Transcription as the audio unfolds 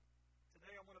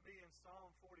in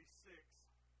Psalm 46.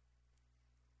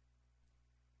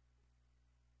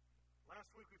 Last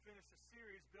week we finished a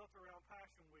series built around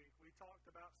Passion Week. We talked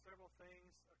about several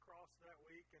things across that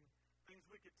week and things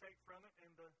we could take from it.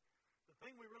 And the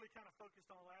thing we really kind of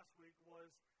focused on last week was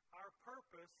our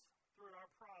purpose through our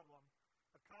problem.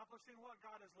 Accomplishing what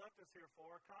God has left us here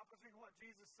for, accomplishing what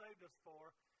Jesus saved us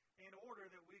for, in order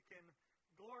that we can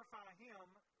glorify Him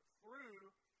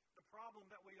through the problem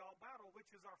that we all battle,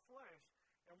 which is our flesh.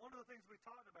 And one of the things we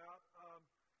talked about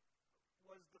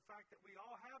was the fact that we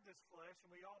all have this flesh,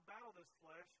 and we all battle this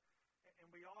flesh, and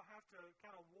we all have to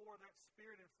kind of war that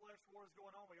spirit and flesh wars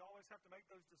going on. We always have to make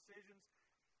those decisions.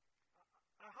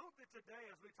 I hope that today,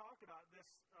 as we talk about this,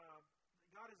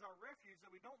 God is our refuge,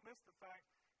 that we don't miss the fact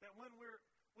that when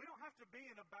we don't have to be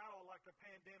in a battle like a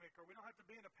pandemic, or we don't have to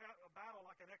be in a battle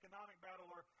like an economic battle,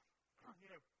 or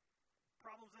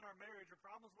problems in our marriage, or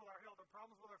problems with our health, or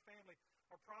problems with our family,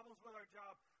 or problems with our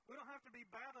job. We don't have to be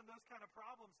battling those kind of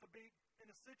problems to be in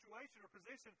a situation or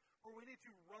position where we need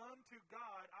to run to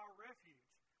God, our refuge.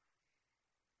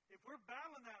 If we're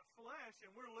battling that flesh and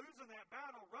we're losing that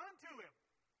battle, run to Him.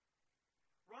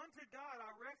 Run to God,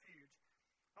 our refuge.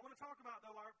 I want to talk about,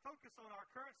 though, our focus on our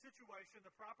current situation,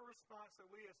 the proper response that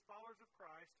we as followers of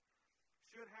Christ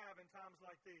should have in times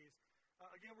like these.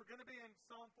 Again, we're going to be in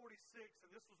Psalm 46, and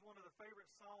this was one of the favorite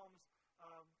psalms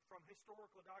from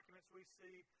historical documents we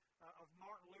see of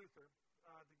Martin Luther,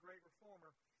 the great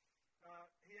reformer.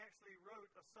 He actually wrote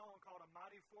a song called "A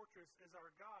Mighty Fortress Is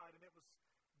Our God," and it was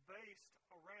based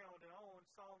around and on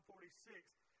Psalm 46.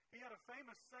 He had a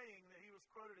famous saying that he was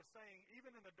quoted as saying,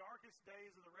 even in the darkest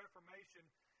days of the Reformation,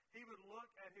 he would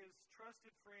look at his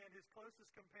trusted friend, his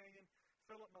closest companion,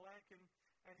 Philip Melanchthon,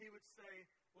 and he would say,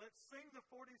 "Let's sing the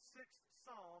 46th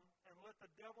Psalm and let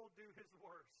the devil do his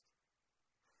worst."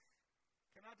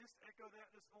 Can I just echo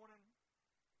that this morning?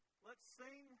 Let's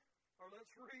sing, or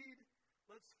let's read,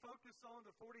 let's focus on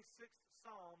the 46th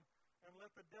Psalm and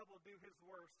let the devil do his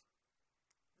worst.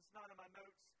 It's not in my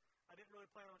notes. I didn't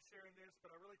really plan on sharing this,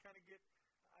 but I really kind of get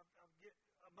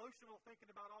emotional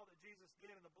thinking about all that Jesus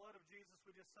did and the blood of Jesus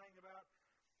we just sang about.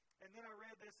 And then I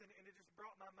read this, and it just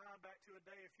brought my mind back to a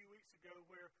day a few weeks ago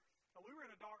where we were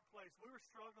in a dark place. We were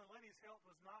struggling. Lenny's health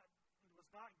was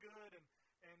not good,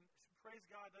 and praise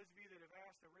God, those of you that have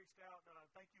asked and reached out,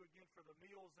 thank you again for the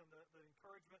meals and the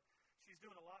encouragement. She's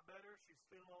doing a lot better. She's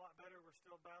feeling a lot better. We're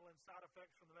still battling side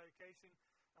effects from the medication,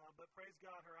 but praise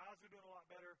God, her eyes are doing a lot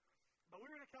better. But we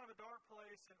were in a kind of a dark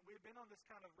place, and we had been on this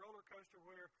kind of roller coaster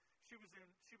where she was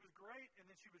great, and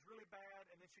then she was really bad,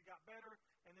 and then she got better,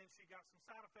 and then she got some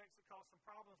side effects that caused some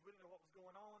problems. We didn't know what was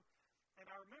going on.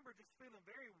 And I remember just feeling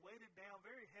very weighted down,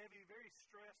 very heavy, very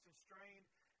stressed and strained.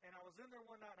 And I was in there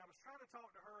one night, and I was trying to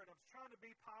talk to her, and I was trying to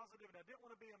be positive, and I didn't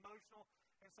want to be emotional.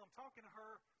 And so I'm talking to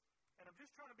her, and I'm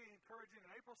just trying to be encouraging.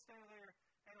 And April's standing there,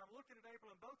 and I'm looking at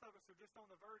April, and both of us are just on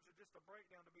the verge of just a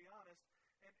breakdown, to be honest.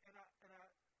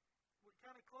 We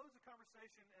kind of closed the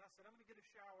conversation, and I said, I'm going to get a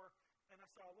shower. And I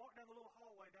said, I'll walk down the little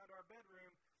hallway down to our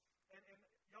bedroom. And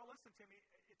y'all listen to me.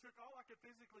 It took all I could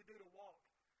physically do to walk.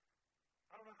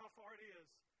 I don't know how far it is.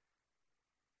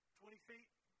 20 feet?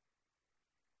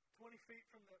 20 feet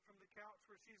from the couch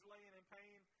where she's laying in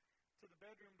pain to the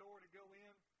bedroom door to go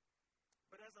in.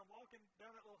 But as I'm walking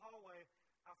down that little hallway,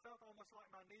 I felt almost like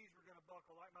my knees were going to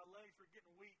buckle, like my legs were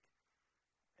getting weak.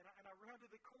 And I ran to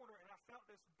the corner, and I felt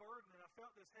this burden, and I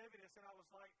felt this heaviness, and I was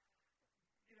like,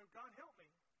 God help me.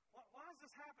 Why is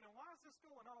this happening? Why is this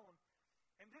going on?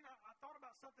 And then I thought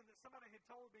about something that somebody had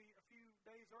told me a few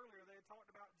days earlier. They had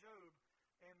talked about Job.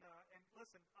 And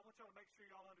listen, I want y'all to make sure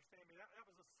y'all understand me. That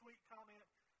was a sweet comment,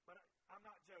 but I'm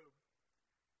not Job.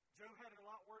 Job had it a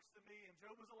lot worse than me, and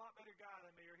Job was a lot better guy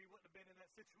than me, or he wouldn't have been in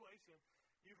that situation.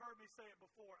 You've heard me say it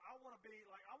before. I want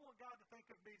God to think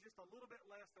of me just a little bit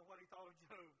less than what He thought of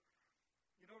Job.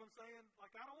 You know what I'm saying?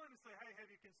 Like, I don't want him to say, hey, have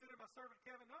you considered my servant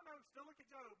Kevin? No, still look at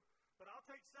Job. But I'll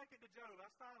take second to Job.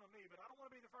 That's fine with me. But I don't want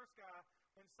to be the first guy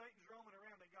when Satan's roaming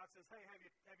around that God says, hey,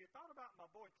 have you thought about my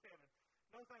boy Kevin?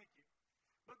 No, thank you.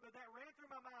 But that ran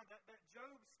through my mind, that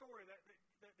Job story, that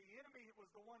the enemy was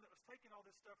the one that was taking all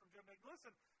this stuff from Job. Now,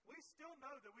 listen, we still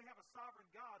know that we have a sovereign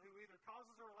God who either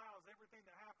causes or allows everything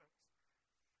that happens.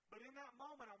 But in that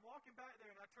moment, I'm walking back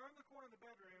there, and I turn the corner of the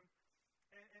bedroom,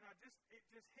 and it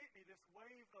just hit me, this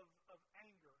wave of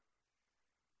anger.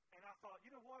 And I thought,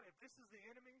 you know what, if this is the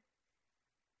enemy,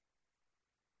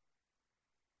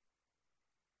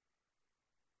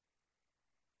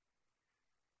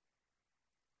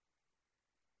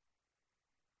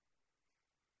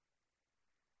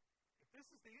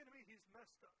 he's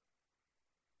messed up.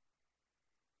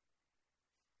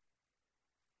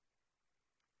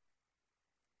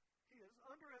 He is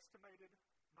underestimated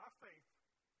my faith.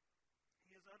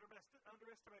 He has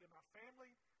underestimated my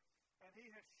family, and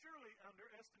he has surely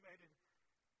underestimated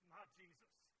my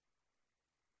Jesus.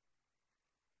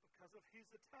 Because if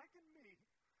he's attacking me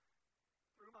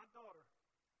through my daughter,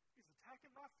 he's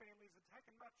attacking my family, he's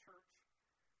attacking my church,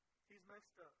 he's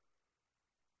messed up.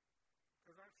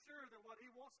 Because I'm sure that what he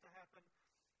wants to happen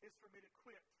is for me to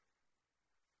quit.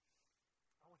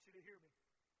 I want you to hear me.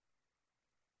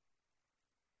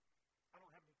 I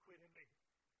don't have any quit in me.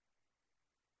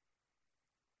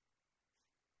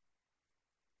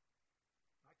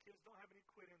 My kids don't have any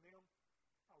quit in them.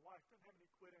 My wife doesn't have any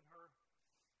quit in her.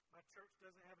 My church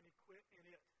doesn't have any quit in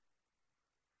it.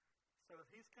 So if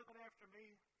he's coming after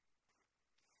me,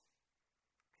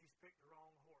 he's picked the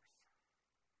wrong horse.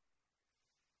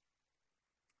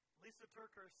 Lisa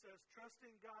Turker says,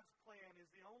 trusting God's plan is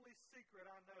the only secret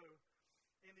I know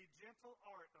in the gentle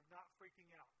art of not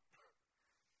freaking out.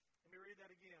 Let me read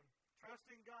that again.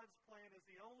 Trusting God's plan is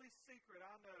the only secret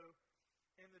I know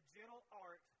in the gentle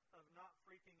art of not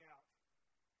freaking out.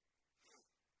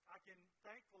 I can,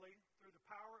 thankfully, through the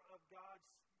power of God's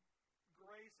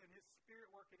grace and his spirit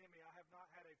working in me, I have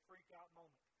not had a freak out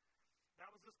moment.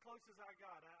 That was as close as I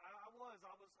got. I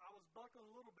was buckling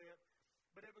a little bit,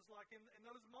 but it was like in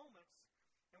those moments,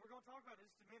 and we're going to talk about it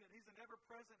in just a minute. He's an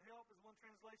ever-present help, as one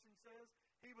translation says.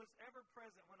 He was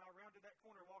ever-present when I rounded that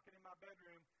corner walking in my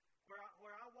bedroom.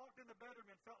 Where I walked in the bedroom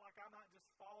and felt like I might just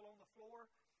fall on the floor,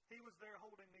 he was there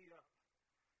holding me up.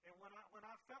 And when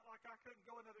I felt like I couldn't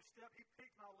go another step, he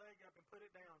picked my leg up and put it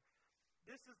down.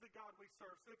 This is the God we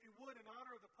serve. So if you would, in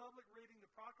honor of the public reading, the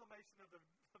proclamation of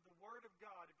the Word of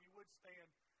God, if you would stand.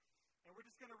 And we're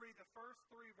just going to read the first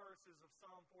 3 verses of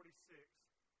Psalm 46.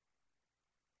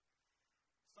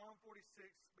 Psalm 46,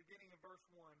 beginning in verse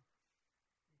 1.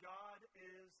 God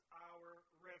is our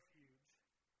refuge.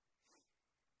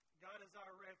 God is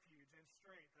our refuge and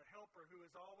strength, a helper who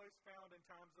is always found in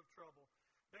times of trouble.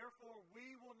 Therefore,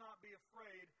 we will not be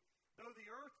afraid, though the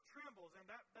earth trembles. And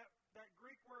that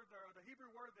Greek word there, or the Hebrew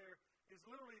word there, is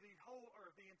literally the whole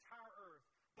earth, the entire earth.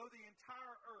 Though the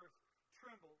entire earth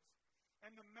trembles,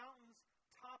 and the mountains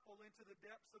topple into the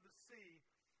depths of the sea,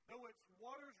 though its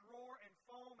waters roar and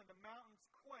foam, and the mountains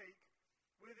quake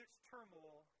with its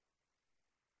turmoil.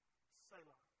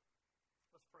 Selah.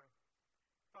 Let's pray.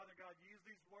 Father God, use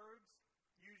these words.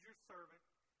 Use your servant.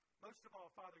 Most of all,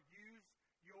 Father, use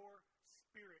your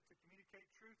Spirit to communicate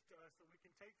truth to us that we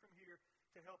can take from here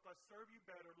to help us serve you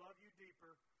better, love you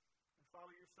deeper, and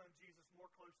follow your Son Jesus more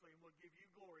closely, and we'll give you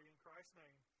glory in Christ's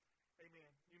name.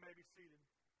 Amen. You may be seated.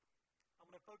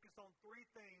 I'm going to focus on 3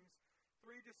 things,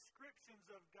 3 descriptions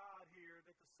of God here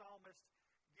that the psalmist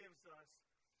gives us.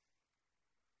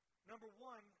 Number 1,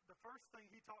 the first thing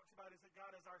he talks about is that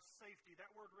God is our safety.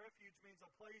 That word refuge means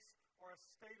a place or a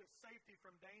state of safety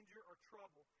from danger or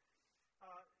trouble.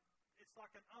 It's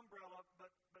like an umbrella, but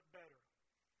better.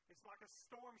 It's like a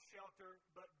storm shelter,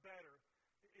 but better.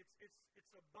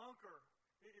 It's a bunker.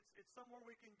 It's somewhere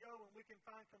we can go and we can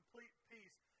find complete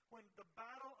peace. When the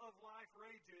battle of life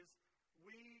rages,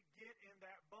 we get in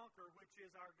that bunker, which is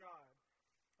our God.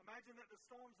 Imagine that the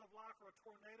storms of life are a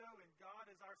tornado and God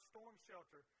is our storm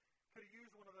shelter. Could have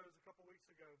used one of those a couple weeks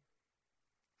ago.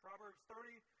 Proverbs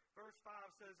 30, verse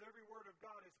 5 says, every word of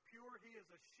God is pure. He is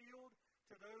a shield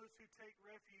to those who take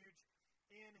refuge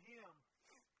in him.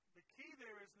 The key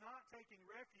there is not taking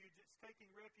refuge, it's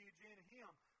taking refuge in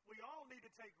him. We all need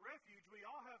to take refuge. We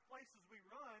all have places we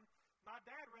run. My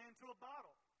dad ran to a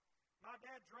bottle. My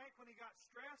dad drank when he got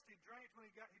stressed. He drank when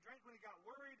he got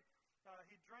worried.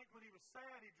 He drank when he was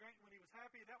sad. He drank when he was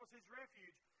happy. That was his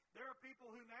refuge. There are people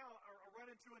who now are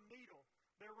running to a needle.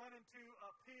 They're running to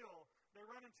a pill. They're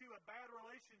running to a bad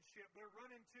relationship. They're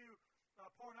running to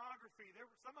pornography.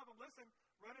 Some of them,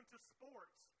 running to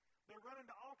sports. They're running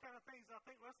to all kind of things. I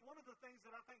think that's one of the things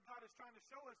that I think God is trying to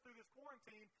show us through this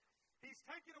quarantine. He's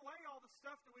taking away all the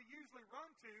stuff that we usually run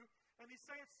to, and he's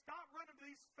saying, stop running to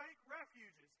these fake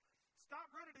refuges. Stop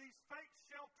running to these fake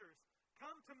shelters.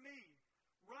 Come to me.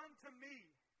 Run to me.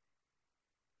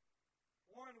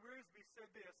 Warren Wiersbe said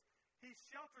this, he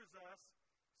shelters us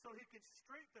so he can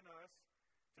strengthen us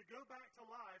to go back to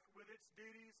life with its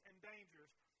duties and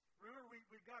dangers. Remember,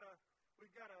 we've got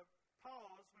to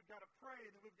pause, we've got to pray,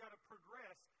 and then we've got to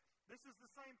progress. This is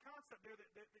the same concept there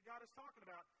that God is talking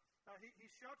about. He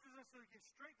shelters us so he can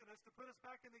strengthen us to put us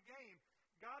back in the game.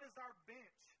 God is our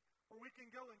bench where we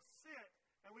can go and sit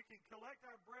and we can collect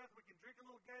our breath, we can drink a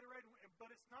little Gatorade, but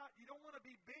it's not, you don't want to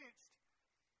be benched.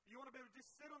 You want to be able to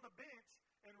just sit on the bench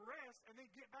and rest and then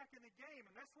get back in the game.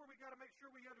 And that's where we got to make sure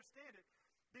we understand it.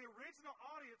 The original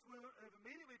audience will have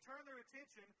immediately turned their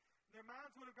attention. Their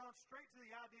minds would have gone straight to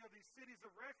the idea of these cities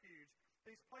of refuge.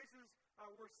 These places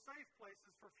were safe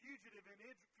places for fugitives in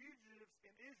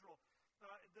Israel.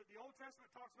 The Old Testament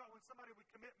talks about when somebody would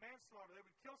commit manslaughter, they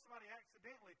would kill somebody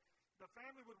accidentally. The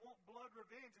family would want blood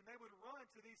revenge, and they would run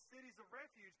to these cities of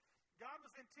refuge. God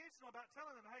was intentional about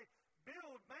telling them, hey,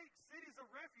 make cities of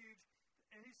refuge,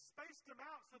 and He spaced them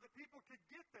out so that people could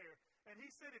get there. And He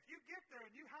said, if you get there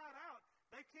and you hide out,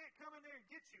 they can't come in there and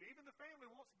get you. Even the family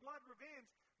wants blood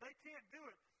revenge. They can't do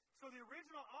it. So the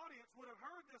original audience would have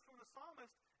heard this from the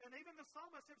psalmist, and even the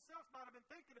psalmist himself might have been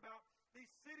thinking about these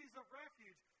cities of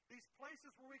refuge, these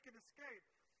places where we can escape.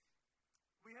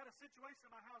 We had a situation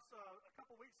in my house a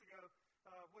couple weeks ago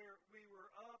where we were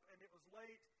up and it was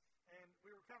late, and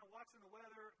we were kind of watching the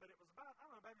weather, but it was about, I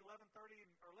don't know, maybe 11:30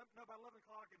 about 11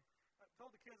 o'clock, and I told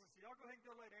the kids, I said, y'all go ahead and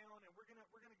go lay down, and we're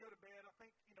gonna go to bed. I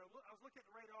think, I was looking at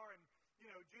the radar, and,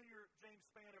 Junior James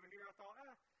Spann over here, I thought,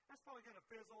 that's probably going to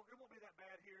fizzle. It won't be that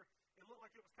bad here. It looked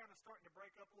like it was kind of starting to break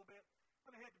up a little bit.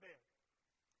 I'm going to head to bed.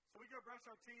 So we go brush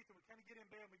our teeth, and we kind of get in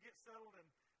bed, and we get settled, and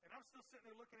I'm still sitting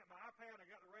there looking at my iPad. I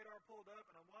got the radar pulled up,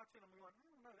 and I'm watching. I'm going, I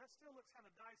don't know, that still looks kind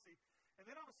of dicey. And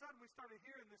then all of a sudden, we started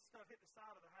hearing this stuff hit the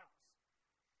side of the house.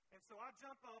 And so I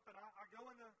jump up, and I go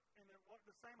in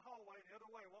the same hallway, the other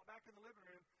way, walk back in the living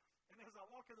room. And as I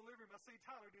walk in the living room, I see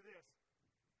Tyler do this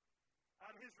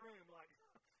out of his room, like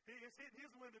it's hitting his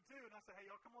window too. And I said, hey,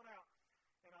 y'all, come on out.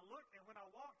 And I looked, and when I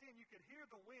walked in, you could hear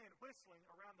the wind whistling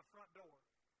around the front door.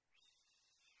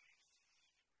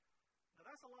 Now,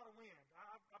 that's a lot of wind.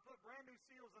 I put brand new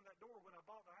seals in that door when I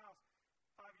bought the house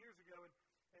 5 years ago,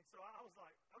 and so I was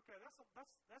like, okay,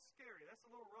 that's scary. That's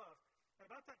a little rough. And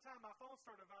about that time, my phone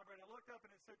started vibrating. I looked up, and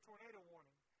it said tornado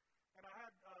warning. And I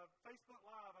had Facebook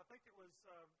Live. I think it was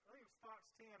Fox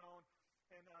 10 on,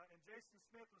 and Jason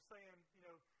Smith was saying,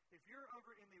 if you're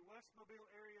over in the West Mobile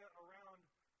area around,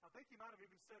 I think he might have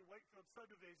even said Wakefield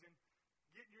subdivision,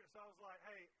 so I was like,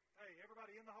 hey,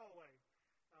 everybody in the hallway.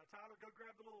 Tyler, go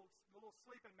grab the little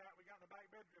sleeping mat we got in the back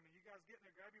bedroom, and you guys get in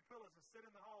there, grab your pillows, and sit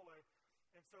in the hallway.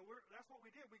 And so that's what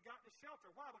we did. We got to shelter.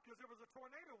 Why? Because there was a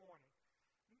tornado warning.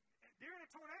 During a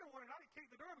tornado warning, I didn't kick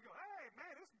the door and go, hey,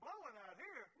 man, it's blowing out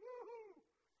here. Woo-hoo.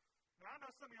 Now, I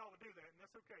know some of y'all would do that, and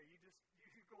that's okay.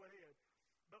 You go ahead.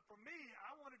 But for me,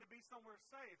 I wanted to be somewhere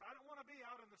safe. I didn't want to be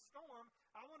out in the storm.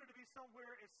 I wanted to be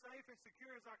somewhere as safe and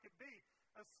secure as I could be.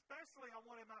 Especially, I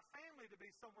wanted my family to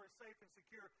be somewhere safe and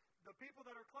secure. The people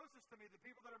that are closest to me, the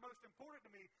people that are most important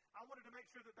to me, I wanted to make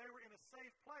sure that they were in a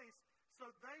safe place. So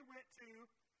they went to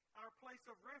our place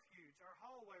of refuge, our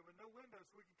hallway with no windows,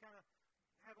 so we could kind of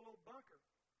have a little bunker.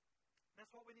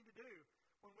 That's what we need to do.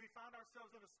 When we find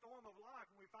ourselves in a storm of life,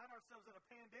 when we find ourselves in a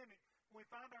pandemic, when we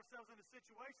find ourselves in a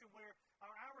situation where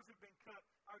our hours have been cut,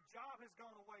 our job has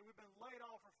gone away, we've been laid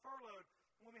off or furloughed,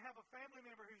 when we have a family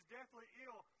member who's deathly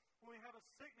ill, when we have a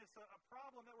sickness, a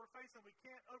problem that we're facing we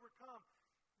can't overcome,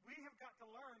 we have got to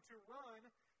learn to run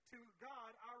to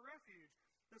God, our refuge.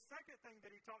 The second thing that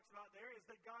he talks about there is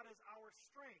that God is our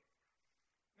strength.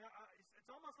 Now, it's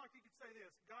almost like you could say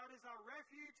this: God is our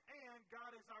refuge, and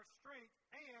God is our strength,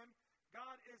 and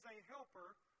God is a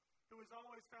helper who is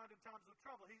always found in times of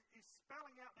trouble. He's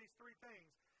spelling out these three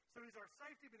things. So he's our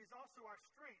safety, but he's also our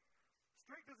strength.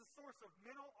 Strength is a source of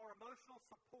mental or emotional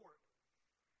support.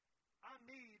 I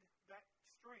need that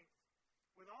strength.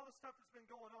 With all the stuff that's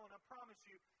been going on, I promise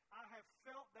you, I have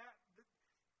felt that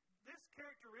this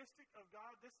characteristic of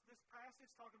God, this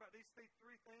passage talking about these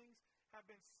three things, have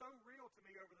been so real to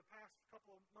me over the past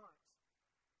couple of months.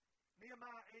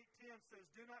 Nehemiah 8:10 says,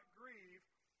 "Do not grieve,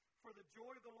 for the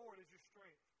joy of the Lord is your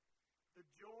strength." The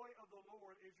joy of the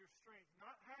Lord is your strength.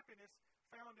 Not happiness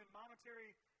found in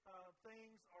monetary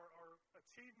things or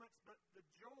achievements, but the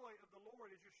joy of the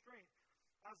Lord is your strength.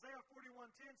 Isaiah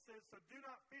 41:10 says, "So do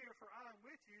not fear, for I am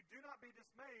with you. Do not be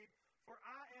dismayed, for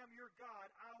I am your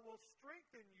God. I will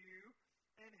strengthen you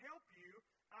and help you.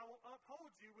 I will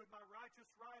uphold you with my righteous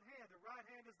right hand." The right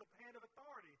hand is the hand of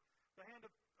authority, the hand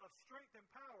of strength and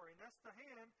power. And that's the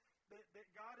hand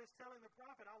that God is telling the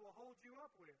prophet, I will hold you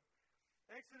up with.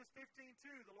 Exodus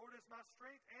 15:2, "The Lord is my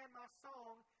strength and my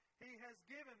song. He has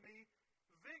given me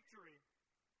victory."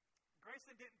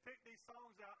 Grayson didn't pick these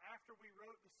songs out after we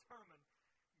wrote the sermon.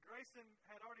 Grayson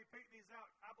had already picked these out.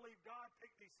 I believe God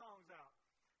picked these songs out.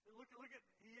 Look at,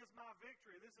 "He is my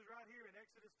victory." This is right here in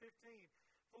Exodus 15.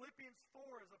 Philippians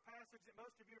 4 is a passage that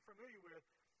most of you are familiar with.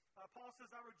 Paul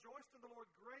says, "I rejoiced in the Lord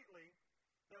greatly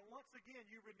that once again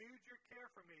you renewed your care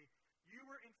for me. You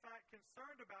were in fact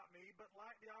concerned about me, but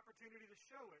lacked the opportunity to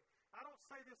show it. I don't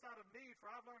say this out of need, for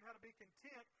I've learned how to be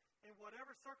content in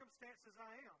whatever circumstances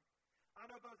I am. I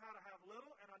know both how to have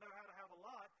little and I know how to have a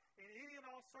lot. In any and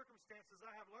all circumstances,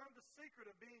 I have learned the secret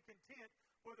of being content,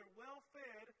 whether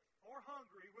well-fed or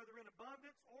hungry, whether in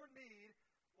abundance or need.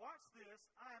 Watch this.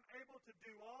 I am able to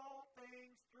do all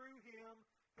things through Him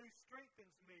who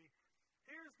strengthens me.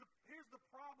 Here's the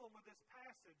problem with this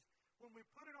passage. When we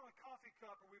put it on a coffee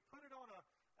cup or we put it on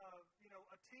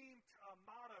a team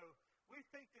motto, we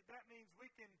think that means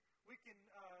we can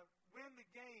win the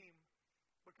game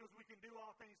because we can do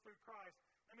all things through Christ.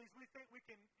 That means we think we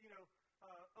can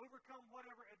overcome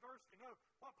whatever adversity. No,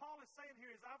 what Paul is saying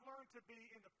here is I've learned to be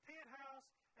in the penthouse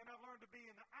and I've learned to be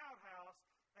in the outhouse,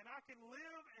 and I can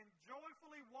live and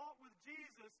joyfully walk with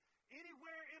Jesus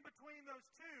anywhere in between those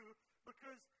two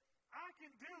because I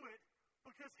can do it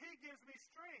because He gives me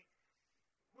strength.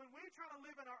 When we try to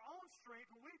live in our own strength,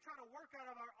 when we try to work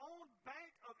out of our own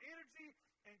bank of energy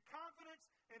and confidence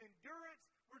and endurance,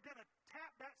 we're going to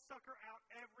tap that sucker out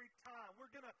every time. We're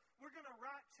going to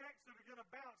write checks that are going to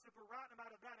bounce if we're writing them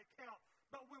out of that account.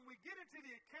 But when we get into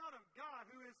the account of God,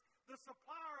 who is the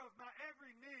supplier of my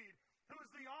every need, who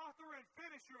is the author and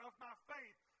finisher of my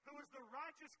faith, who is the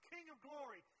righteous King of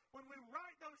glory, when we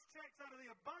write those checks out of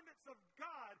the abundance of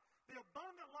God, the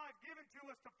abundant life given to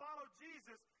us to follow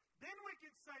Jesus, then we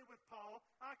can say with Paul,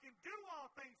 I can do all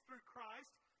things through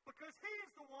Christ because He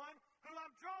is the one who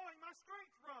I'm drawing my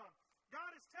strength from.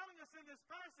 God is telling us in this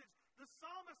passage, the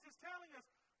psalmist is telling us,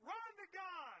 run to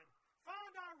God,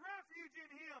 find our refuge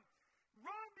in Him,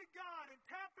 run to God and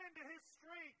tap into His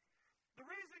strength. The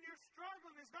reason you're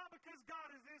struggling is not because God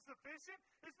is insufficient,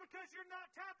 it's because you're not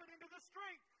tapping into the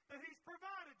strength that He's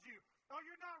provided you, or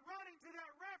you're not running to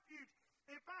that refuge.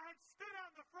 If I had stood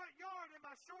out in the front yard in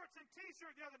my shorts and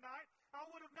t-shirt the other night, I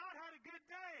would have not had a good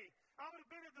day. I would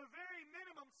have been at the very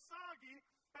minimum soggy,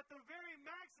 at the very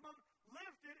maximum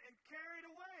lifted and carried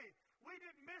away. We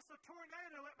didn't miss a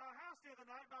tornado at my house the other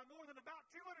night by more than about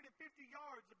 250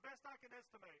 yards, the best I can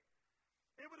estimate.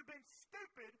 It would have been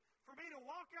stupid for me to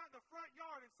walk out in the front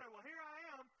yard and say, well, here I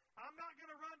am. I'm not going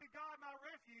to run to God, my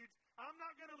refuge. I'm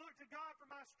not going to look to God for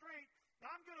my strength.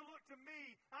 I'm going to look to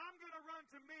me. I'm going to run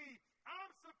to me.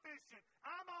 I'm sufficient.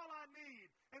 I'm all I need.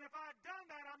 And if I had done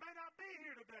that, I may not be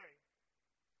here today.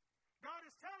 God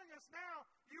is telling us now,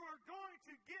 you are going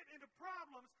to get into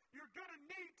problems. You're going to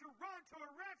need to run to a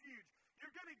refuge.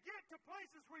 You're going to get to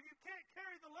places where you can't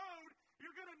carry the load.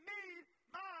 You're going to need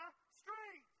my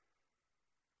strength.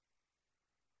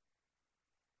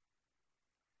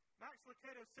 Max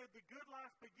Lucado said, the good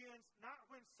life begins not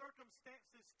when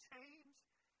circumstances change,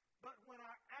 but when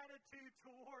our attitude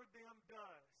toward them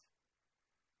does.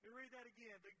 Let me read that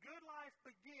again. The good life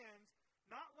begins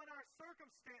not when our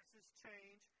circumstances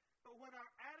change, but when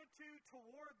our attitude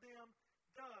toward them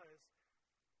does.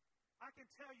 I can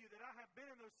tell you that I have been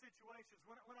in those situations.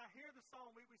 When I hear the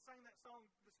song, we sang that song,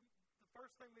 the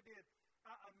first thing we did,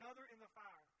 Another in the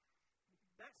Fire.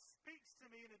 That speaks to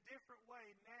me in a different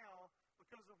way now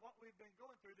because of what we've been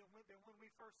going through than when we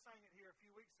first sang it here a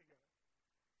few weeks ago.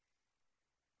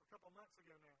 A couple months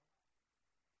ago now.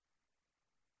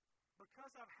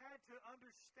 Because I've had to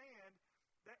understand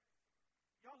that,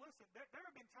 y'all listen, there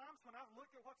have been times when I've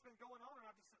looked at what's been going on and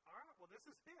I've just said, all right, well, this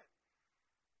is it.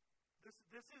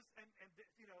 This is,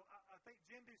 I think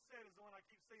Jindu said is the one I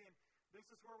keep seeing, this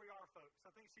is where we are, folks.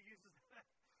 I think she uses that.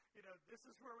 This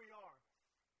is where we are.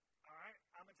 All right,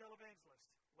 I'm a televangelist.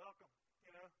 Welcome.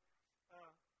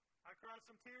 I cried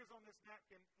some tears on this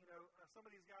napkin. Some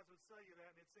of these guys would sell you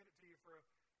that and they'd send it to you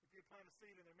if you plant a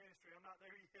seed in their ministry. I'm not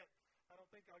there yet. I don't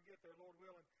think I'll get there, Lord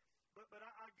willing. But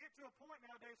I get to a point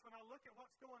nowadays when I look at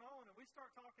what's going on and we start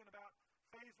talking about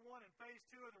phase 1 and phase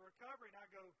 2 of the recovery, and I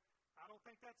go, I don't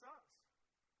think that's us.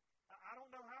 I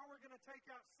don't know how we're going to take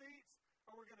out seats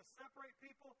or we're going to separate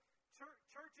people.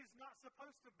 Church is not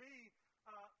supposed to be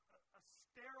a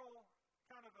sterile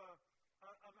kind of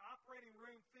an operating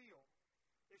room feel.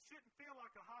 It shouldn't feel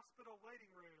like a hospital waiting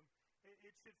room.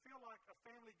 It should feel like a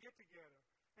family get-together.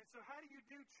 And so how do you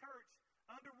do church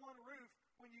under one roof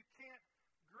when you can't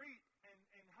greet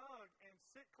and hug and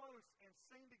sit close and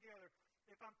sing together?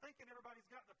 If I'm thinking everybody's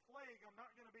got the plague, I'm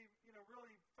not going to be,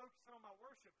 really focusing on my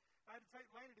worship. I had to take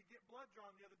Lana to get blood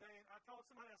drawn the other day, and I told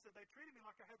somebody, I said, they treated me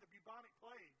like I had the bubonic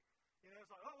plague.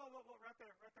 It's like, whoa, right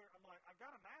there. I'm like, I've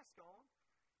got a mask on.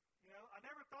 I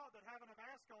never thought that having a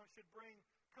mask on should bring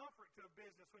comfort to a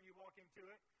business when you walk into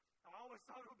it. I always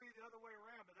thought it would be the other way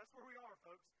around, but that's where we are,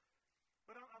 folks.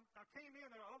 But I came in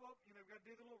there, we've got to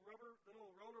do the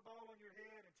little roller ball on your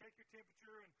head and check your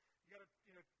temperature, and you got to,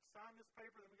 sign this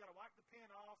paper, then we got to wipe the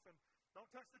pen off, and don't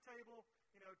touch the table.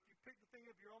 You pick the thing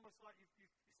up, you're almost like you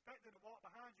expect them to walk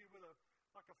behind you with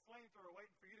like a flamethrower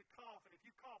waiting for you to cough, and if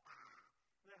you cough,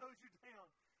 they hose you down.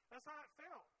 That's how it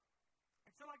felt.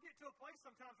 And so I get to a place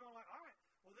sometimes where I'm like, all right,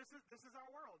 well, this is our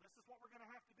world. This is what we're going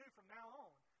to have to do from now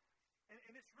on.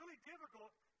 And it's really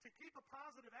difficult to keep a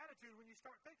positive attitude when you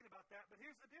start thinking about that. But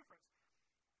here's the difference.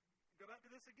 Go back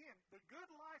to this again. The good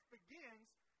life begins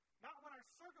not when our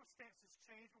circumstances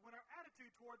change, but when our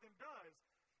attitude toward them does.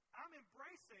 I'm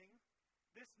embracing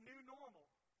this new normal.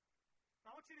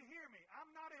 I want you to hear me. I'm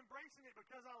not embracing it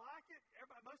because I like it.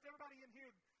 Most everybody in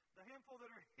here, the handful that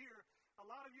are here, a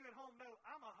lot of you at home know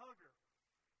I'm a hugger.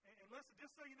 And listen,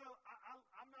 just so you know,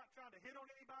 I'm not trying to hit on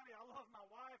anybody. I love my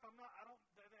wife.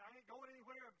 I ain't going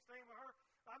anywhere. I'm staying with her.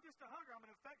 I'm just a hugger. I'm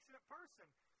an affectionate person.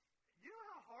 You know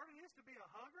how hard it is to be a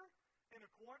hugger in a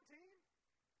quarantine?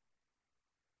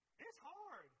 It's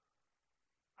hard.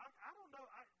 I don't know.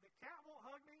 The cat won't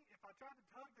hug me. If I tried to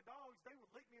hug the dogs, they would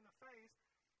lick me in the face.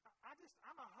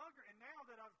 I'm a hugger, and now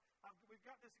that we've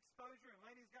got this exposure, and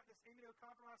Laney's got this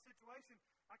immunocompromised situation,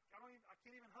 I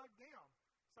can't even hug them.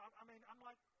 So I'm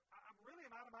like, I really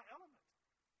am out of my element.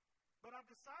 But I've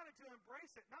decided to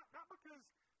embrace it, not because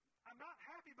I'm not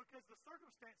happy because the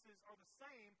circumstances are the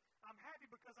same. I'm happy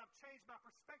because I've changed my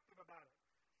perspective about it.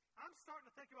 I'm starting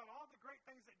to think about all the great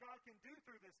things that God can do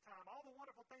through this time, all the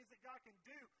wonderful things that God can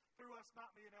do through us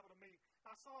not being able to meet.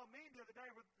 I saw a meme the other day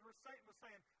where Satan was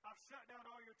saying, I've shut down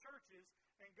all your churches,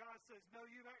 and God says, no,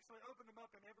 you've actually opened them up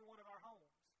in every one of our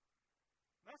homes.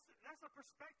 That's a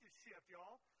perspective shift,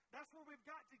 y'all. That's where we've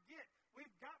got to get.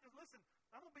 We've got to, listen,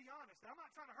 I'm going to be honest. I'm not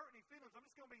trying to hurt any feelings. I'm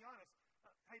just going to be honest.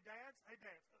 Hey, dads.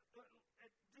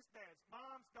 Just dads.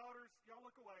 Moms, daughters, y'all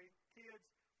look away. Kids.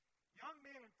 Young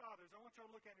men and fathers, I want y'all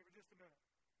to look at me for just a minute.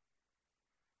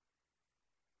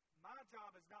 My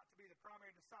job is not to be the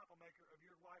primary disciple maker of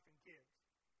your wife and kids.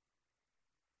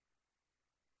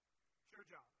 It's your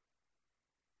job.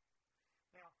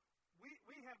 Now,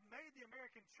 we have made the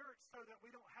American church so that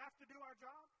we don't have to do our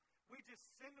job. We just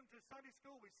send them to Sunday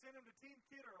school. We send them to Team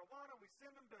Kid or Awana. We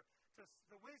send them to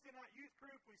the Wednesday night youth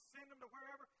group. We send them to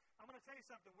wherever. I'm going to tell you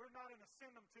something. We're not in a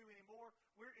send them to anymore.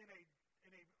 We're in a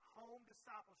home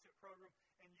discipleship program.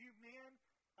 And you men,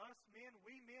 us men,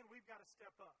 we've got to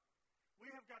step up.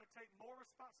 We have got to take more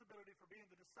responsibility for being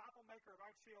the disciple maker of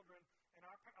our children and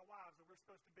our wives that we're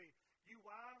supposed to be. You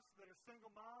wives that are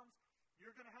single moms,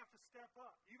 you're going to have to step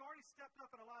up. You've already stepped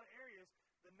up in a lot of areas.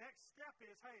 The next step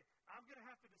is, hey, I'm going to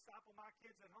have to disciple my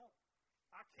kids at home.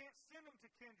 I can't send them to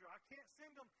Kendra. I can't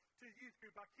send them to youth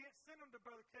group. I can't send them to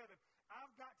Brother Kevin.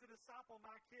 I've got to disciple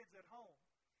my kids at home.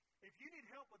 If you need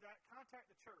help with that, contact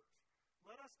the church.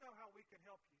 Let us know how we can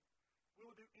help you. We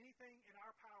will do anything in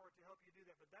our power to help you do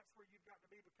that, but that's where you've got to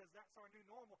be because that's our new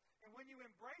normal. And when you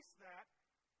embrace that,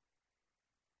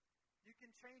 you can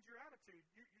change your attitude.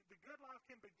 The good life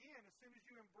can begin as soon as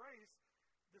you embrace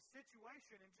the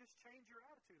situation and just change your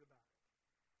attitude about it.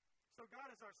 So God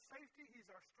is our safety. He's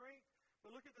our strength.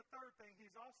 But look at the third thing.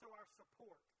 He's also our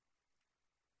support.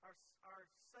 Our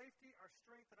safety, our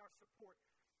strength, and our support.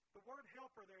 The word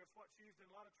helper there is what's used in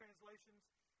a lot of translations.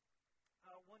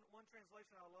 One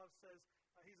translation I love says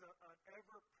he's an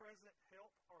ever-present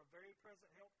help or a very present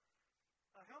help.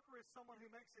 A helper is someone who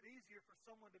makes it easier for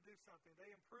someone to do something.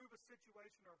 They improve a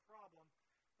situation or a problem.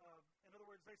 In other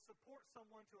words, they support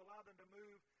someone to allow them to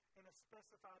move in a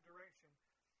specified direction.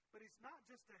 But he's not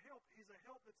just a help. He's a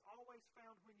help that's always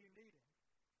found when you need him.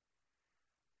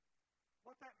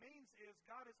 What that means is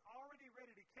God is already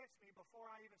ready to catch me before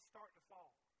I even start to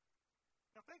fall.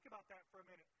 Now think about that for a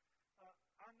minute.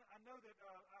 I know that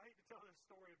I hate to tell this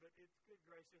story, but it's good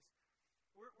gracious.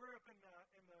 We're up in the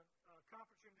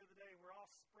conference room the other day, and we're all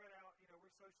spread out. You know,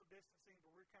 we're social distancing,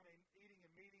 but we're kind of eating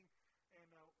and meeting. And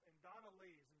Donna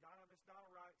leaves, and Miss Donna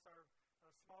Wright's our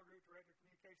small group director,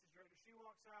 communications director. She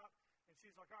walks out, and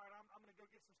she's like, all right, I'm going to go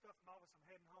get some stuff from my office. I'm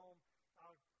heading home.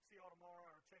 I'll see y'all tomorrow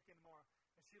or check in tomorrow.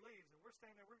 And she leaves, and we're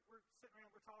standing there. We're sitting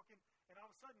around, we're talking, and all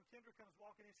of a sudden, Kendra comes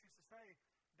walking in. She says, hey,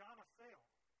 Donna fell.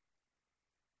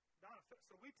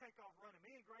 So we take off running.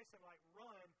 Me and Grayson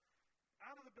run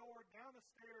out of the door, down the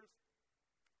stairs.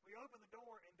 We open the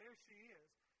door, and there she is.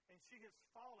 And she has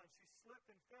fallen. She slipped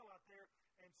and fell out there,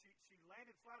 and she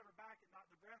landed flat on her back and knocked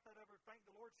the breath out of her. Thank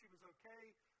the Lord she was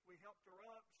okay. We helped her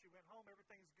up. She went home.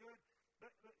 Everything's good.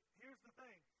 But here's the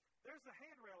thing. There's a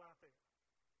handrail out there.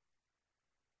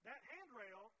 That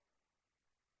handrail,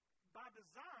 by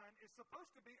design, is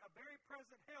supposed to be a very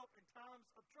present help in times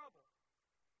of trouble.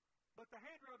 But the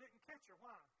handrail didn't catch her.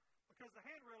 Why? Because the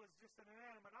handrail is just an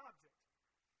inanimate object.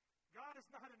 God is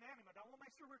not inanimate. I want to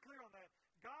make sure we're clear on that.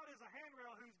 God is a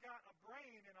handrail who's got a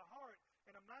brain and a heart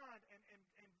and a mind and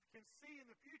can see in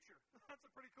the future. That's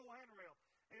a pretty cool handrail.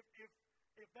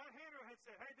 If that handrail had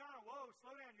said, hey, Donna, whoa,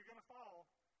 slow down, you're going to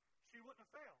fall, she wouldn't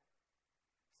have fell.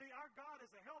 See, our God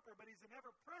is a helper, but He's an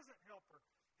ever-present helper.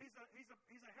 He's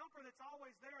a helper that's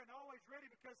always there and always ready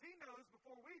because He knows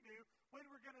before we do when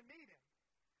we're going to need Him.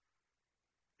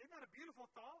 Isn't that a beautiful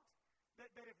thought?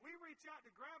 That if we reach out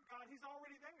to grab God, He's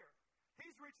already there.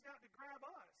 He's reaching out to grab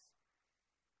us.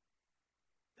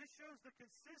 This shows the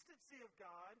consistency of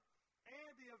God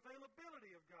and the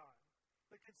availability of God.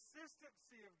 The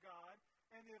consistency of God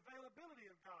and the availability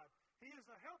of God. He is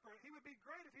a helper. He would be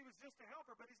great if He was just a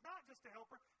helper, but He's not just a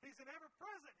helper. He's an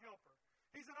ever-present helper.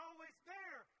 He's an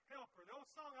always-there helper. The old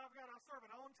song I've got, I serve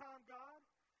an on-time God.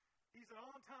 He's an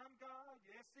on-time God.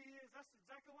 Yes, He is. That's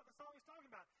exactly what the song is talking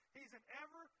about. He's an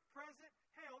ever-present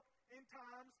help in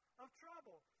times of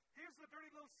trouble. Here's the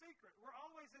dirty little secret. We're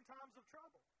always in times of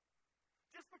trouble.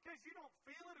 Just because you don't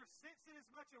feel it or sense it as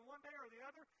much in one day or the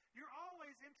other, you're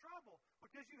always in trouble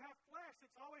because you have flesh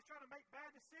that's always trying to make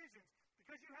bad decisions,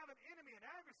 because you have an enemy, an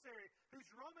adversary who's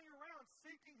roaming around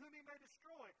seeking whom he may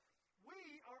destroy.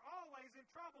 We are always in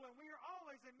trouble, and we are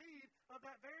always in need of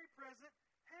that very present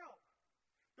help.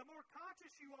 The more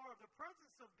conscious you are of the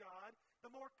presence of God,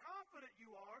 the more confident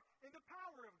you are in the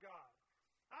power of God.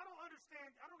 I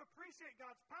don't appreciate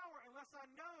God's power unless I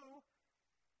know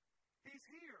He's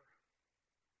here.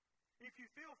 If you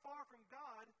feel far from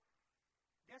God,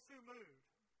 guess who moved?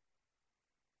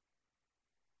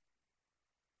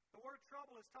 The word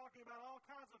trouble is talking about all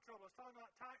kinds of trouble. It's talking about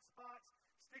tight spots,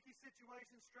 sticky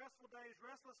situations, stressful days,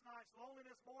 restless nights,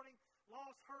 loneliness, mourning,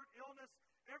 loss, hurt, illness,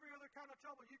 every other kind of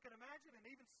trouble you can imagine, and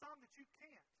even some that you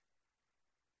can't.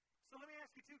 So let me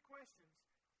ask you two questions.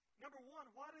 Number one,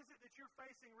 what is it that you're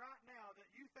facing right now that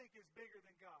you think is bigger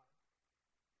than God?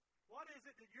 What is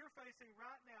it that you're facing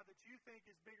right now that you think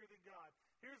is bigger than God?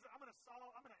 I'm going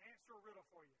to answer a riddle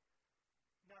for you.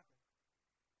 Nothing.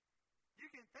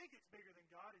 You can think it's bigger than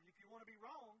God, and if you want to be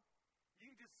wrong, you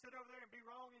can just sit over there and be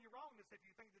wrong in your wrongness if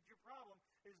you think that your problem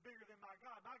is bigger than my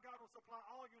God. My God will supply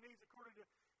all your needs according to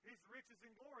His riches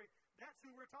and glory. That's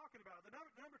who we're talking about. The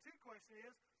number two question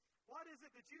is, what is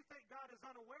it that you think God is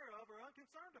unaware of or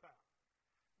unconcerned about?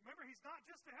 Remember, He's not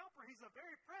just a helper. He's a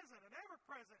very present, an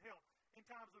ever-present help in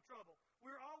times of trouble.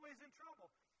 We're always in trouble.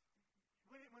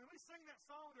 When we sing that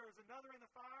song, there is another in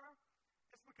the fire,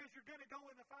 it's because you're going to go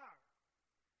in the fire.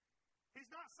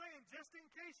 He's not saying just in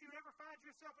case you ever find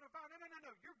yourself in a fire.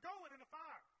 No. You're going in the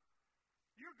fire.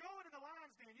 You're going in the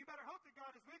lion's den. You better hope that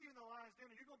God is with you in the lion's den,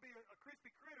 or you're going to be a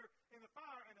crispy critter in the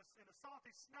fire and a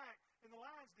salty snack in the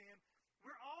lion's den.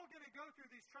 We're all going to go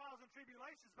through these trials and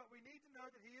tribulations, but we need to know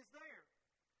that He is there.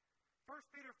 1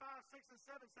 Peter 5, 6, and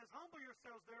 7 says, "Humble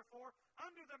yourselves, therefore,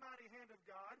 under the mighty hand of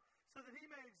God, so that He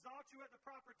may exalt you at the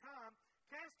proper time,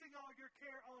 casting all your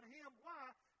care on Him."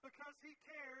 Why? Because He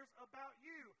cares about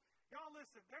you. Y'all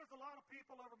listen, there's a lot of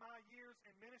people over my years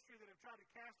in ministry that have tried to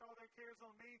cast all their cares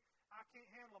on me. I can't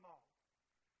handle them all.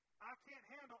 I can't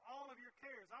handle all of your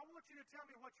cares. I want you to tell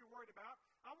me what you're worried about.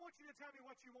 I want you to tell me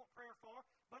what you want prayer for,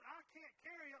 but I can't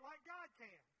carry it like God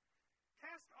can.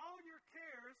 Cast all your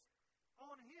cares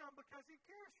on Him because He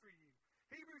cares for you.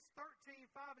 Hebrews 13,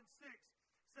 5 and 6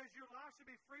 says, "Your life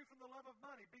should be free from the love of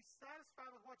money. Be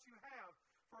satisfied with what you have.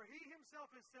 For He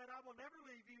Himself has said, I will never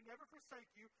leave you, never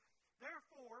forsake you.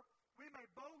 Therefore, we may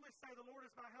boldly say, the Lord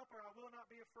is my helper. I will not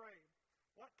be afraid.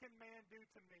 What can man do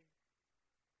to me?"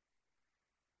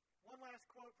 One last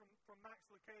quote from Max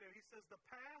Lucado. He says, the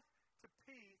path to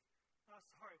peace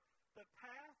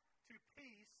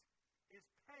is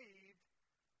paved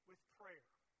with prayer.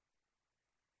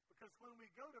 Because when we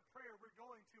go to prayer, we're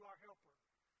going to our helper.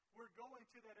 We're going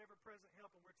to that ever-present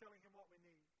help, and we're telling Him what we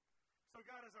need. So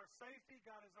God is our safety,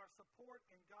 God is our support,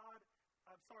 and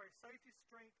safety,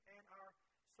 strength, and our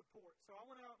support. So I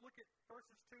want to look at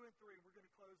verses 2 and 3. We're going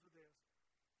to close with this.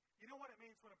 You know what it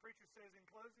means when a preacher says in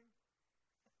closing?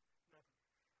 Nothing.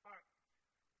 All right.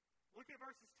 Look at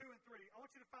verses 2 and 3. I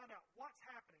want you to find out what's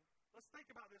happening. Let's think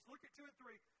about this. Look at 2 and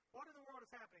 3. What in the world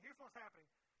is happening? Here's what's happening.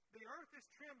 The earth is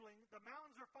trembling, the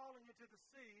mountains are falling into the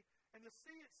sea, and the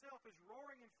sea itself is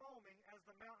roaring and foaming as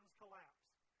the mountains collapse.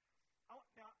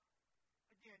 Now,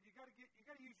 again, you got to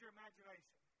use your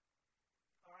imagination.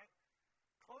 All right?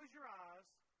 Close your eyes.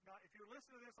 Now, if you're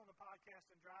listening to this on the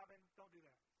podcast and driving, don't do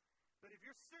that. But if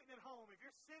you're sitting at home, if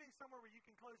you're sitting somewhere where you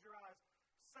can close your eyes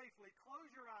safely,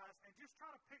 close your eyes and just try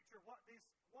to picture what these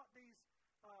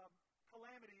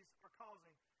calamities are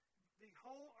causing. The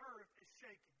whole earth is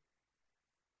shaking.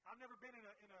 I've never been in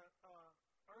a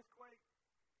earthquake.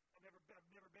 I've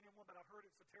never been in one, but I've heard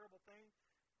it's a terrible thing.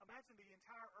 Imagine the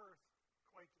entire earth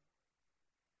quaking.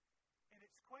 And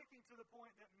it's quaking to the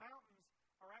point that mountains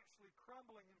are actually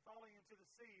crumbling and falling into the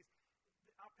seas.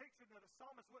 I pictured that the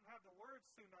psalmist wouldn't have the word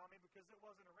tsunami because it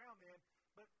wasn't around then,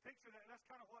 but picture that's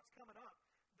kind of what's coming up.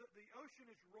 the ocean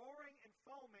is roaring and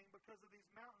foaming because of these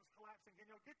mountains collapsing. Can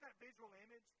y'all get that visual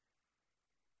image?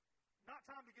 Not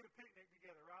time to get a picnic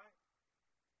together, right?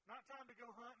 Not time to go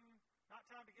hunting. Not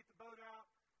time to get the boat out.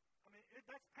 I mean,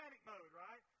 that's panic mode,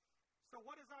 right? So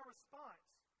what is our response?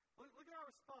 Look at our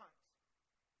response.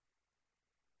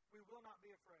 We will not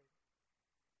be afraid.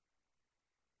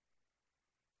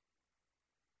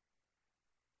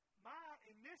 My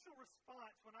initial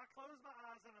response when I close my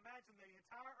eyes and imagine the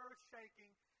entire earth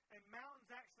shaking and mountains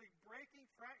actually breaking,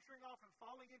 fracturing off, and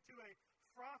falling into a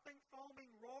frothing, foaming,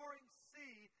 roaring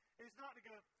sea is not to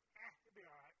go, it'll be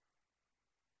all right.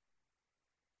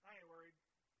 I ain't worried.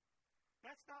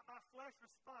 That's not my flesh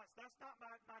response. That's not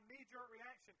my knee-jerk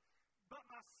reaction. But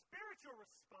my spiritual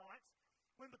response,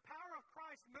 when the power of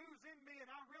Christ moves in me and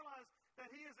I realize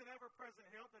that He is an ever-present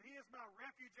help, that He is my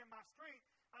refuge and my strength,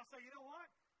 I say, you know what?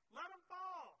 Let them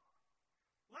fall.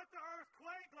 Let the earth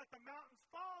quake. Let the mountains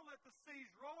fall. Let the seas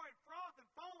roar and froth and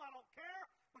foam. I don't care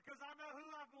because I know who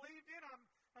I believed in.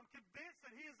 I'm convinced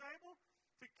that He is able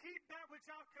to keep that which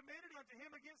I've committed unto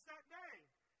Him against that day.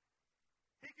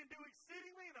 He can do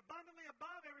exceedingly and abundantly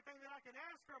above everything that I can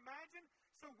ask or imagine.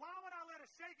 So why would I let a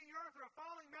shaking earth or a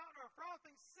falling mountain or a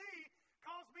frothing sea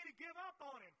cause me to give up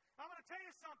on Him? I'm going to tell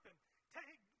you something.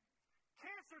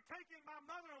 Cancer taking my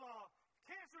mother-in-law,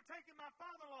 cancer taking my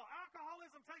father-in-law,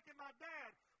 alcoholism taking my dad,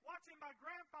 watching my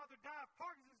grandfather die of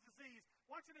Parkinson's disease,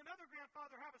 watching another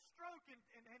grandfather have a stroke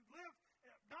and live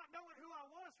not knowing who I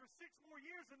was for 6 more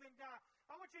years and then die.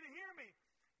 I want you to hear me.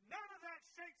 None of that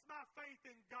shakes my faith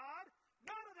in God.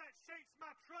 None of that shakes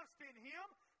my trust in Him.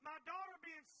 My daughter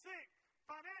being sick,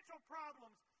 financial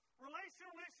problems,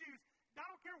 relational issues. I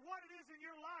don't care what it is in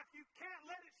your life. You can't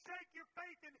let it shake your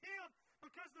faith in Him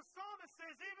because the psalmist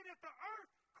says, even if the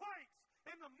earth quakes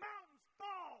and the mountains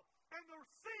fall and the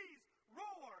seas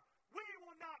roar, we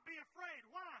will not be afraid.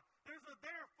 Why? There's a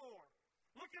therefore.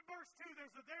 Look at verse 2.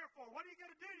 There's a therefore. What are you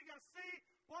going to do? You've got to see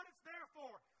what it's there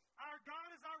for. Our God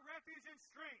is our refuge and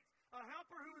strength, a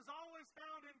helper who is always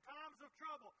found in times of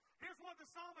trouble. Here's what the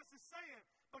psalmist is saying.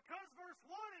 Because verse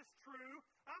 1 is true,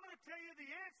 I'm going to tell you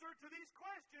the answer to these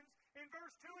questions in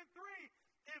verse 2 and 3.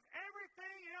 If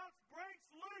everything else breaks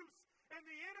loose and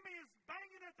the enemy is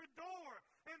banging at the door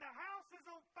and the house is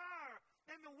on fire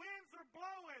and the winds are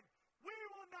blowing, we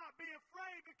will not be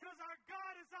afraid because our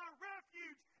God is our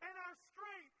refuge and our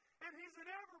strength, and He's an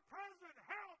ever-present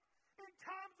help in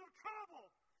times of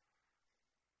trouble.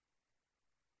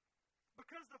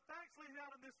 Because the facts laid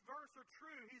out in this verse are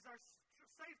true. He's our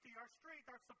safety, our strength,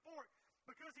 our support.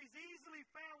 Because He's easily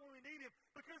found when we need Him.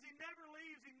 Because He never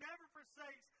leaves, He never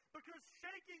forsakes. Because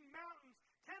shaking mountains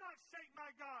cannot shake my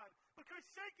God. Because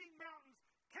shaking mountains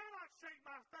cannot shake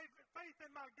my faith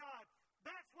in my God.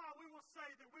 That's why we will say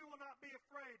that we will not be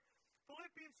afraid.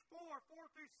 Philippians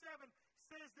 4:4-7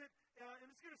 says that, and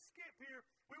it's going to skip here,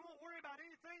 we won't worry about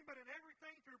anything, but in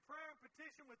everything through prayer and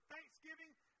petition with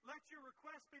thanksgiving, let your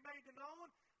requests be made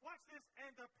known. Watch this.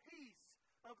 And the peace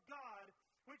of God,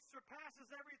 which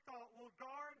surpasses every thought, will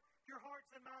guard your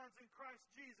hearts and minds in Christ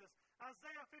Jesus.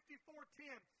 Isaiah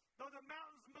 54:10, though the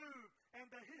mountains move and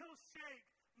the hills shake,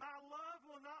 my love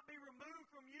will not be removed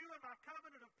from you, and my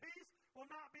covenant of peace will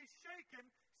not be shaken,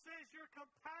 says your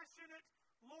compassionate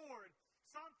Lord.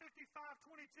 Psalm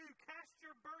 55:22, cast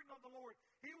your burden on the Lord.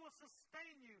 He will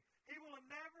sustain you. He will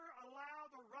never allow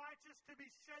the righteous to be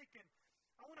shaken.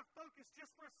 I want to focus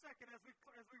just for a second as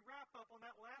we wrap up on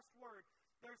that last word.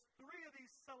 There's 3 of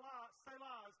these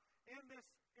selahs in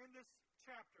this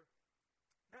chapter.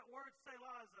 That word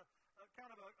selah is a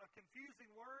kind of a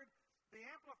confusing word. The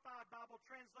Amplified Bible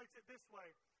translates it this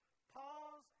way: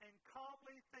 pause and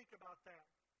calmly think about that.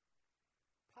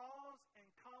 Pause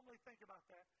and calmly think about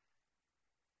that.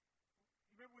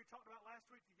 You remember we talked about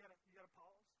last week, you gotta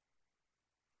pause.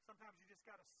 Sometimes you just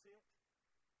gotta sit.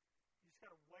 You just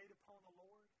gotta wait upon the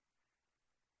Lord.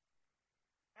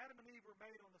 Adam and Eve were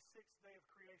made on the 6th day of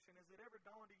creation. Has it ever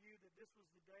dawned to you that this was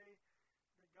the day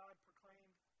that God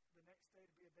proclaimed the next day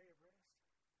to be a day of rest?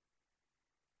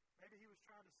 Maybe He was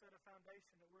trying to set a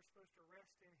foundation that we're supposed to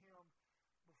rest in Him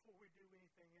before we do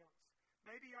anything else.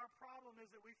 Maybe our problem is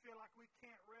that we feel like we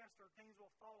can't rest or things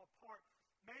will fall apart.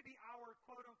 Maybe our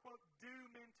quote-unquote do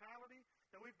mentality,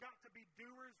 that we've got to be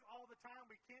doers all the time.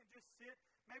 We can't just sit.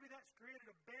 Maybe that's created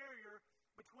a barrier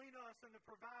between us and the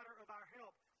provider of our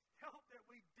help. Help that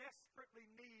we desperately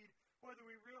need, whether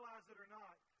we realize it or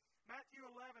not. Matthew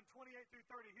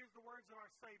 11:28-30, here's the words of our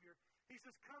Savior. He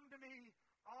says, come to me,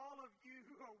 all of you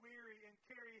who are weary and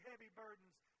carry heavy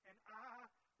burdens, and I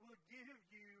will give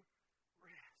you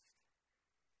rest.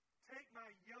 Take my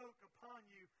yoke upon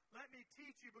you. Let me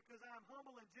teach you, because I am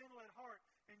humble and gentle at heart,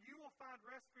 and you will find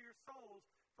rest for your souls.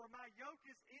 For my yoke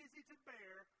is easy to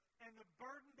bear, and the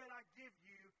burden that I give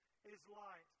you is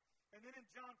light. And then in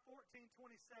John 14:27,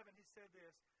 he said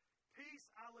this, peace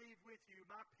I leave with you,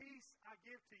 my peace I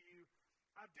give to you.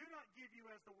 I do not give you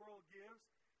as the world gives.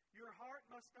 Your heart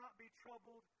must not be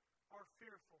troubled or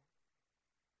fearful.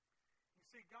 You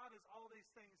see, God is all these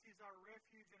things. He's our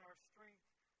refuge and our strength,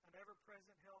 an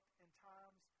ever-present help in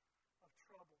times of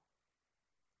trouble.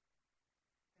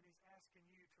 And He's asking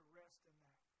you to rest in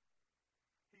that.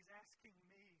 He's asking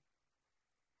me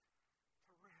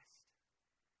to rest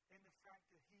in the fact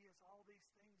that He is all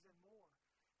these things and more.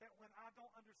 That when I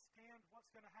don't understand what's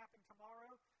going to happen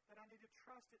tomorrow, that I need to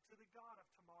trust it to the God of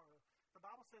tomorrow. The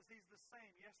Bible says He's the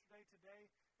same yesterday, today,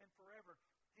 and forever.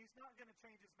 He's not going to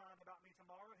change His mind about me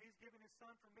tomorrow. He's given His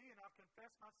Son for me, and I've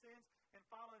confessed my sins and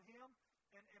followed Him,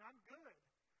 and I'm good.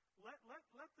 Let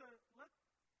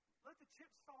the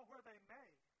chips fall where they may.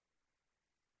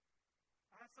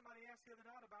 I had somebody ask the other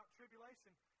night about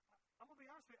tribulation. I'm going to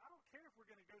be honest with you, I don't care if we're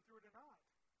going to go through it or not.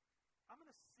 I'm going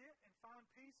to sit and find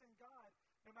peace in God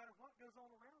no matter what goes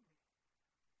on around me.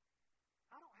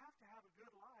 I don't have to have a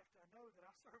good life to know that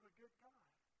I serve a good God.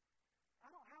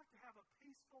 I don't have to have a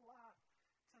peaceful life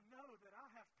to know that I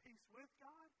have peace with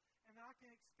God and that I can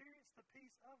experience the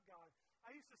peace of God.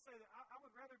 I used to say that I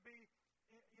would rather be,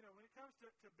 when it comes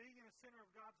to being in the center of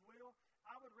God's will,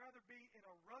 I would rather be in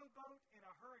a rowboat in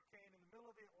a hurricane in the middle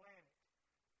of the Atlantic,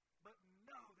 but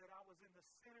know that I was in the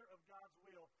center of God's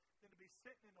will, than to be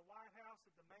sitting in the White House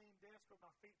at the main desk with my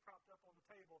feet propped up on the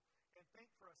table and think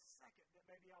for a second that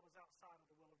maybe I was outside of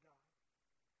the will of God.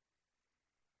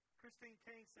 Christine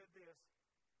Caine said this,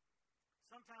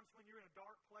 sometimes when you're in a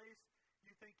dark place,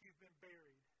 you think you've been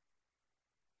buried,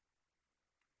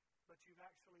 but you've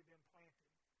actually been planted.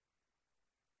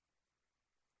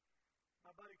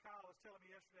 My buddy Kyle was telling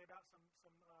me yesterday about some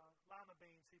lima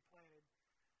beans he planted.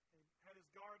 He had his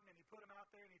garden, and he put them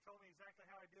out there, and he told me exactly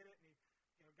how he did it, and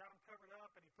he got them covered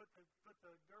up, and he put the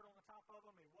dirt on the top of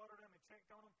them, and he watered them, and checked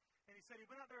on them. And he said he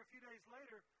went out there a few days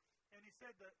later, and he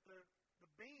said that the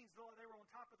beans, they were on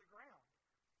top of the ground.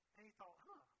 And he thought,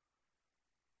 well,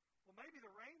 maybe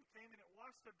the rain came and it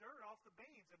washed the dirt off the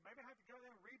beans, and maybe I have to go there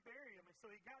and rebury them. And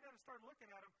so he got down and started looking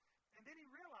at them, and then he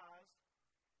realized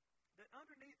that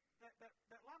underneath that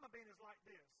lima bean is like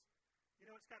this.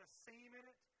 It's got a seam in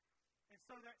it. And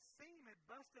so that seam had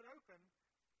busted open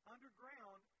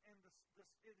underground, and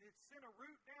it sent a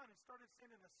root down and started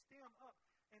sending a stem up.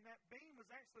 And that bean was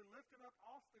actually lifted up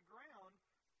off the ground,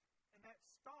 and that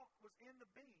stalk was in the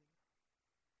bean.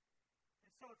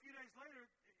 And so a few days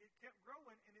later, it kept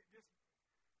growing, and it just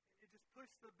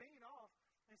pushed the bean off.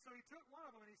 And so he took one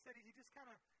of them, and he said he just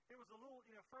kind of, it was a little,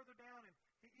 further down, and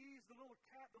he eased the little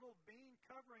bean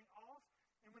covering off.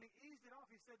 And when he eased it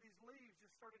off, he said these leaves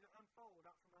just started to unfold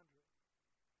out from under it.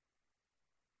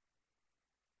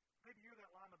 Maybe you're that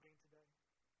lima bean today.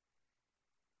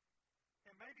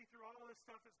 And maybe through all this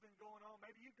stuff that's been going on,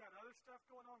 maybe you've got other stuff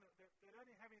going on that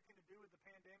doesn't have anything to do with the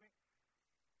pandemic.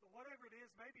 But whatever it is,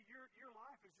 maybe your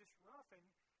life is just rough, and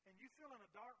you feel in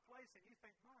a dark place, and you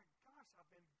think, my gosh,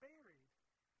 I've been buried.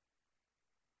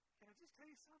 Can I just tell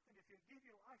you something? If you give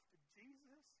your life to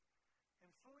Jesus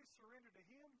and fully surrender to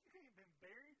Him, you ain't been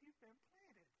buried, you've been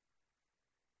planted.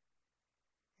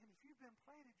 And if you've been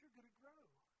planted, you're going to grow.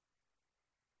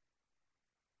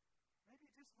 Maybe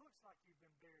it just looks like you've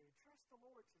been buried. Trust the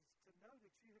Lord to know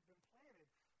that you have been planted.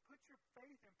 Put your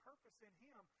faith and purpose in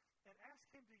Him and ask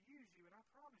Him to use you, and I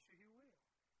promise you He will.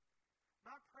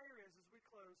 My prayer is, as we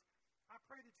close, I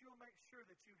pray that you'll make sure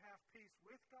that you have peace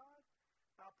with God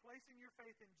by placing your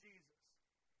faith in Jesus.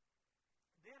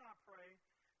 Then I pray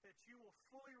that you will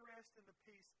fully rest in the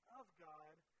peace of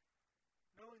God,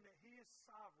 knowing that He is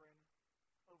sovereign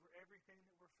over everything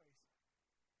that we're facing.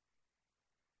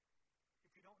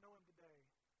 If you don't know Him today,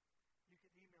 you can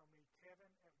email me,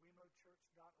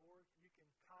 kevin@wemochurch.org. You can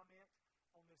comment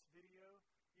on this video.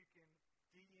 You can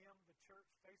DM the church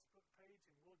Facebook page,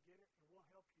 and we'll get it, and we'll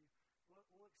help you.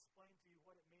 We'll explain to you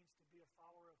what it means to be a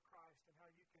follower of Christ and how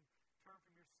you can turn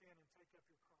from your sin and take up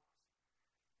your cross.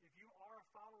 If you are a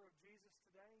follower of Jesus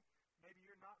today, maybe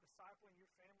you're not discipling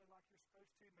your family like you're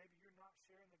supposed to. Maybe you're not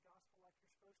sharing the gospel like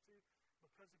you're supposed to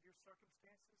because of your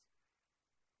circumstances.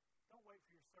 Don't wait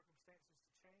for your circumstances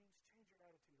to change. Change your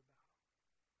attitude about them.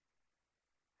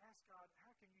 Ask God,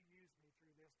 how can you use me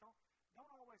through this? Don't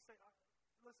always say,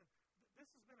 listen, this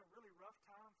has been a really rough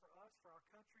time for us, for our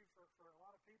country, for a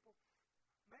lot of people.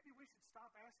 Maybe we should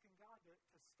stop asking God to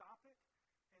stop it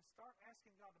and start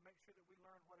asking God to make sure that we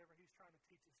learn whatever He's trying to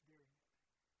teach us during it.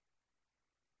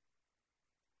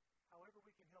 However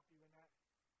we can help you in that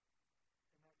direction,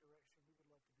 we would love to do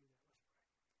that. Let's pray.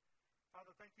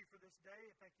 Father, thank you for this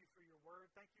day, and thank you for your word.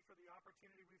 Thank you for the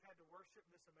opportunity we've had to worship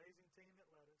this amazing team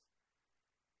that led us.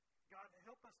 God,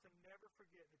 help us to never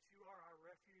forget that you are our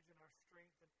refuge and our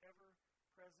strength and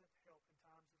ever-present help in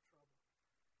times of trouble.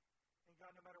 And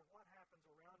God, no matter what happens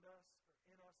around us or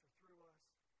in us or through us,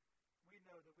 we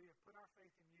know that we have put our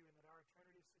faith in you and that our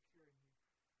eternity is secure in you.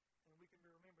 And we can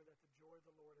remember that the joy of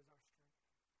the Lord is our strength.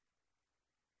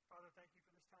 Father, thank you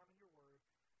for this time in your word.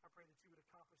 I pray that you would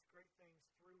accomplish great things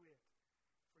through it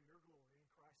for your glory. In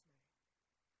Christ's name.